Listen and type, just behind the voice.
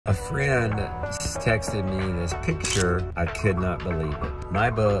A friend texted me this picture. I could not believe it. My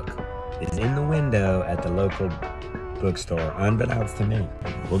book is in the window at the local bookstore, unbeknownst to me.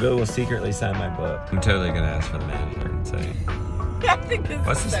 We'll secretly sign my book. I'm totally gonna ask for the manager and say,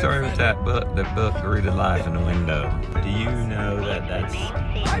 what's the story with that book, Rooted Life in the window? Do you know that that's me?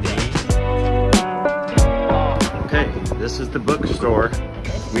 Okay, this is the bookstore.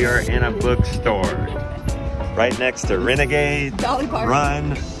 We are in a bookstore. Right next to Renegade,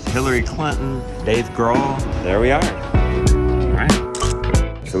 Run, Hillary Clinton, Dave Grohl. There we are. All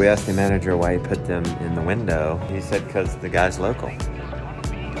right. So we asked the manager why he put them in the window. He said, because the guy's local. And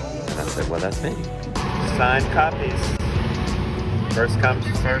I said, well, that's me. Signed copies. First comes,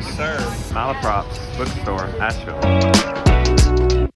 first served. Malaprops Bookstore, Asheville.